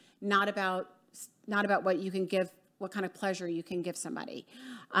are, not about what you can give, what kind of pleasure you can give somebody.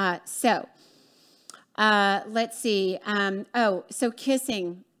 Let's see. So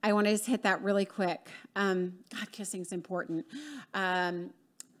kissing. I want to just hit that really quick. God, kissing is important.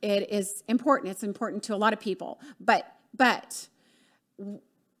 It is important. It's important to a lot of people. But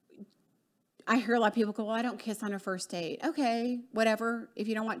I hear a lot of people go, well, I don't kiss on a first date. Okay, whatever. If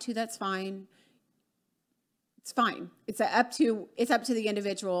you don't want to, that's fine. It's fine. It's up to the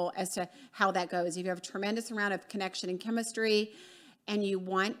individual as to how that goes. If you have a tremendous amount of connection and chemistry and you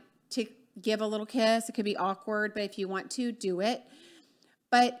want to give a little kiss, it could be awkward, but if you want to, do it.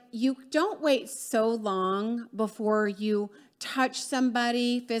 But you don't wait so long before you touch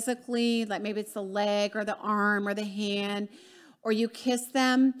somebody physically, like maybe it's the leg or the arm or the hand, or you kiss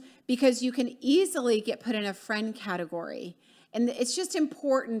them, because you can easily get put in a friend category. And it's just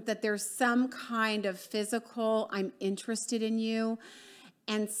important that there's some kind of physical, I'm interested in you,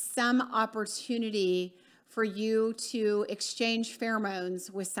 and some opportunity for you to exchange pheromones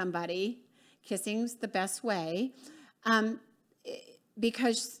with somebody. Kissing's the best way,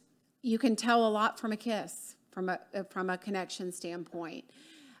 because you can tell a lot from a kiss, from a connection standpoint.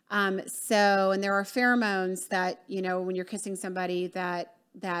 And there are pheromones that, when you're kissing somebody that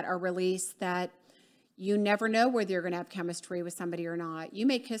are released, that you never know whether you're going to have chemistry with somebody or not. You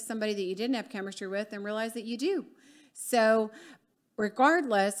may kiss somebody that you didn't have chemistry with and realize that you do. So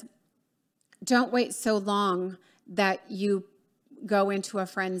regardless, don't wait so long that you go into a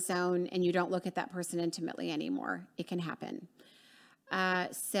friend zone and you don't look at that person intimately anymore. It can happen.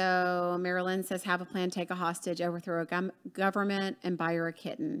 So Marilyn says, have a plan, take a hostage, overthrow a government, and buy her a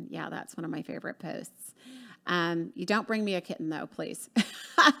kitten. Yeah, that's one of my favorite posts. You don't bring me a kitten though, please.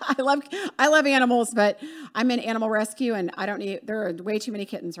 I love animals, but I'm in animal rescue and there are way too many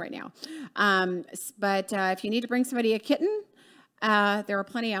kittens right now. But if you need to bring somebody a kitten, there are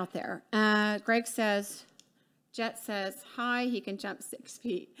plenty out there. Greg says, Jet says, hi, he can jump 6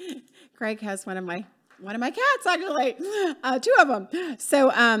 feet. Greg has one of my cats, actually, 2 of them.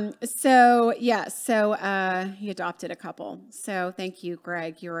 So he adopted a couple. So thank you,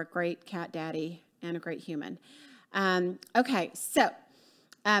 Greg. You're a great cat daddy and a great human. Okay, so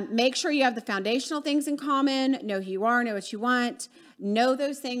make sure you have the foundational things in common. Know who you are, know what you want. Know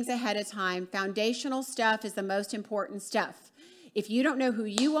those things ahead of time. Foundational stuff is the most important stuff. If you don't know who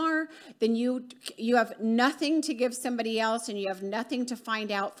you are, then you have nothing to give somebody else, and you have nothing to find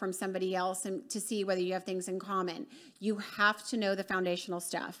out from somebody else and to see whether you have things in common. You have to know the foundational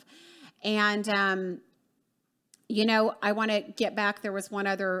stuff. And, I want to get back. There was one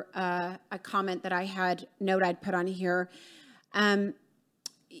other a comment that I had I'd put on here.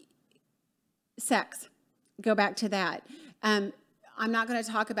 Sex. Go back to that. I'm not going to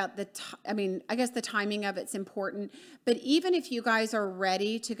talk about I guess the timing of it's important, but even if you guys are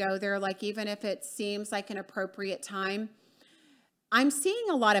ready to go there, like even if it seems like an appropriate time, I'm seeing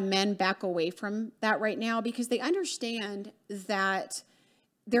a lot of men back away from that right now because they understand that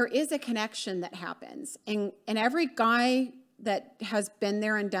there is a connection that happens. And every guy that has been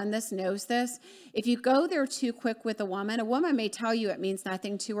there and done this knows this. If you go there too quick with a woman may tell you it means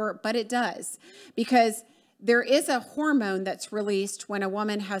nothing to her, but it does, because there is a hormone that's released when a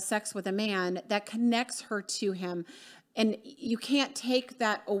woman has sex with a man that connects her to him. And you can't take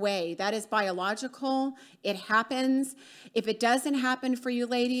that away. That is biological. It happens. If it doesn't happen for you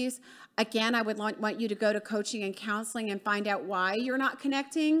ladies, again, I would want you to go to coaching and counseling and find out why you're not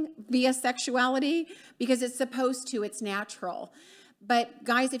connecting via sexuality, because it's supposed to, it's natural. But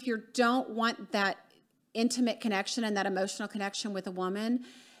guys, if you don't want that intimate connection and that emotional connection with a woman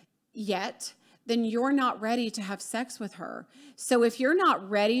yet, then you're not ready to have sex with her. So if you're not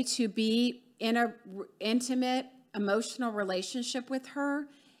ready to be in an intimate, emotional relationship with her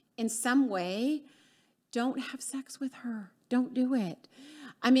in some way, don't have sex with her. Don't do it.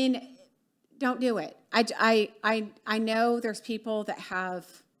 Don't do it. I know there's people that have,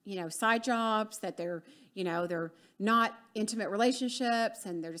 side jobs, that they're not intimate relationships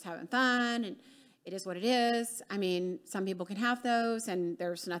and they're just having fun, and it is what it is. Some people can have those and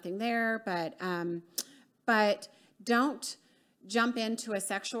there's nothing there, but don't jump into a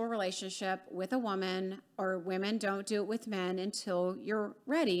sexual relationship with a woman, or women don't do it with men until you're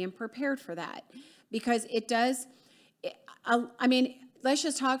ready and prepared for that. Because let's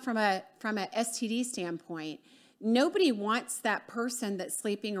just talk from a STD standpoint. Nobody wants that person that's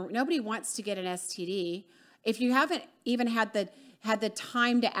sleeping, or nobody wants to get an STD. If you haven't even had the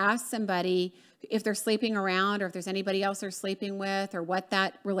time to ask somebody if they're sleeping around, or if there's anybody else they're sleeping with, or what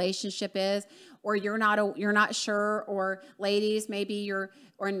that relationship is, or you're not sure, or ladies,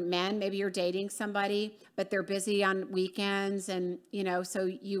 or men, maybe you're dating somebody, but they're busy on weekends, and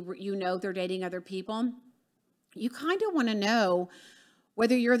so they're dating other people. You kind of want to know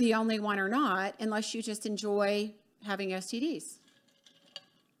whether you're the only one or not, unless you just enjoy having STDs.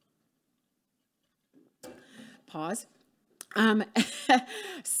 Pause.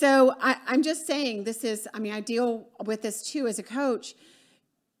 So I'm just saying I deal with this too as a coach.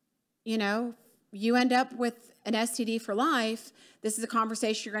 You know, you end up with an STD for life. This is a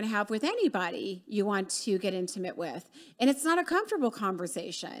conversation you're going to have with anybody you want to get intimate with. And it's not a comfortable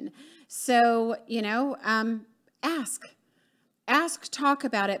conversation. So, you know, ask, talk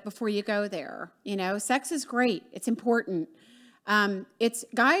about it before you go there. You know, sex is great. It's important. It's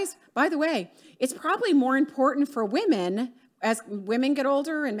guys, by the way, it's probably more important for women as women get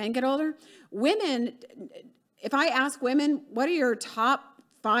older and men get older. Women, if I ask women, what are your top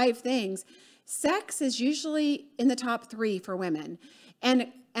 5 things? Sex is usually in the top 3 for women.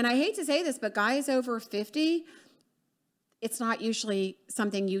 And I hate to say this, but guys over 50, it's not usually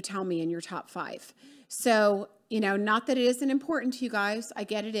something you tell me in your top 5. So, you know, not that it isn't important to you guys. I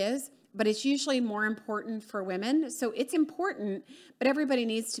get it is, but it's usually more important for women. So it's important, but everybody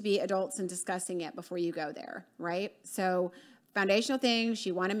needs to be adults and discussing it before you go there, right? So foundational things,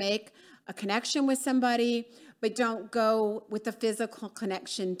 you want to make a connection with somebody, but don't go with the physical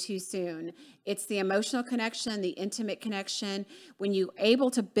connection too soon. It's the emotional connection, the intimate connection. When you're able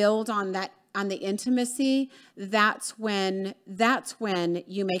to build on that, on the intimacy, that's when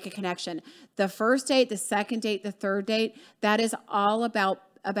you make a connection. The first date, the second date, the third date, that is all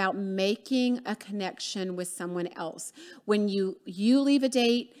about making a connection with someone else. When you leave a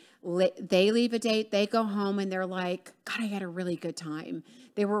date, they leave a date, they go home and they're like, God, I had a really good time.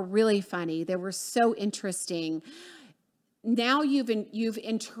 They were really funny. They were so interesting. Now you've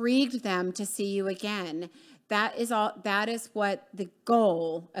intrigued them to see you again. That is what the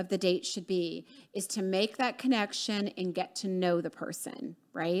goal of the date should be, is to make that connection and get to know the person,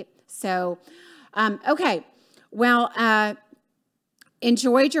 right? So, okay. Well,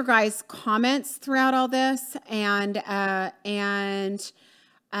 enjoyed your guys' comments throughout all this, and I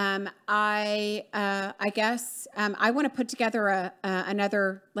guess I want to put together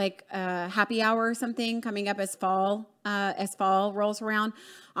another happy hour or something coming up as fall rolls around.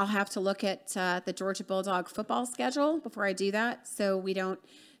 I'll have to look at the Georgia Bulldog football schedule before I do that, so we don't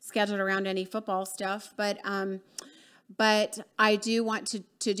schedule it around any football stuff. But I do want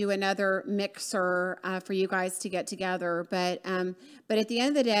to do another mixer for you guys to get together. But at the end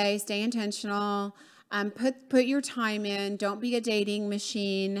of the day, stay intentional. Put your time in. Don't be a dating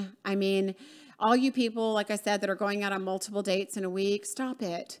machine. I mean, all you people, like I said, that are going out on multiple dates in a week, stop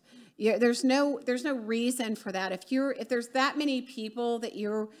it. There's no reason for that. If there's that many people that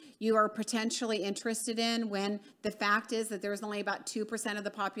you are potentially interested in, when the fact is that there's only about 2% of the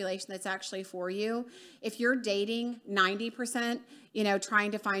population that's actually for you. If you're dating 90%,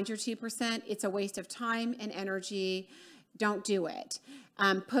 trying to find your 2%, it's a waste of time and energy. Don't do it.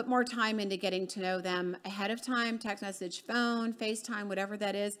 Put more time into getting to know them ahead of time, text message, phone, FaceTime, whatever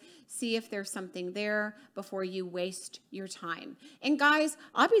that is. See if there's something there before you waste your time. And guys,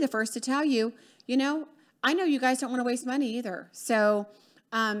 I'll be the first to tell you, I know you guys don't want to waste money either. So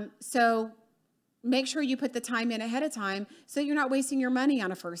make sure you put the time in ahead of time so you're not wasting your money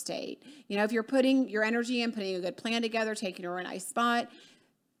on a first date. If you're putting your energy in, putting a good plan together, taking her to a nice spot,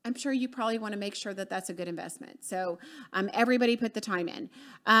 I'm sure you probably want to make sure that that's a good investment. So everybody put the time in.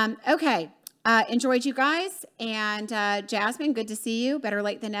 Okay. Enjoyed you guys. And Jasmine, good to see you. Better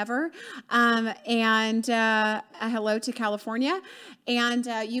late than never. And hello to California. And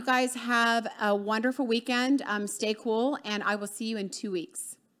you guys have a wonderful weekend. Stay cool. And I will see you in 2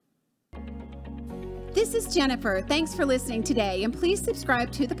 weeks. This is Jennifer. Thanks for listening today, and please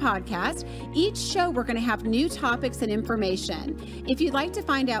subscribe to the podcast. Each show, we're going to have new topics and information. If you'd like to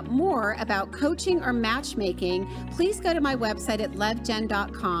find out more about coaching or matchmaking, please go to my website at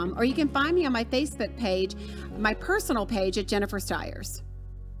lovejen.com, or you can find me on my Facebook page, my personal page at Jennifer Stiers.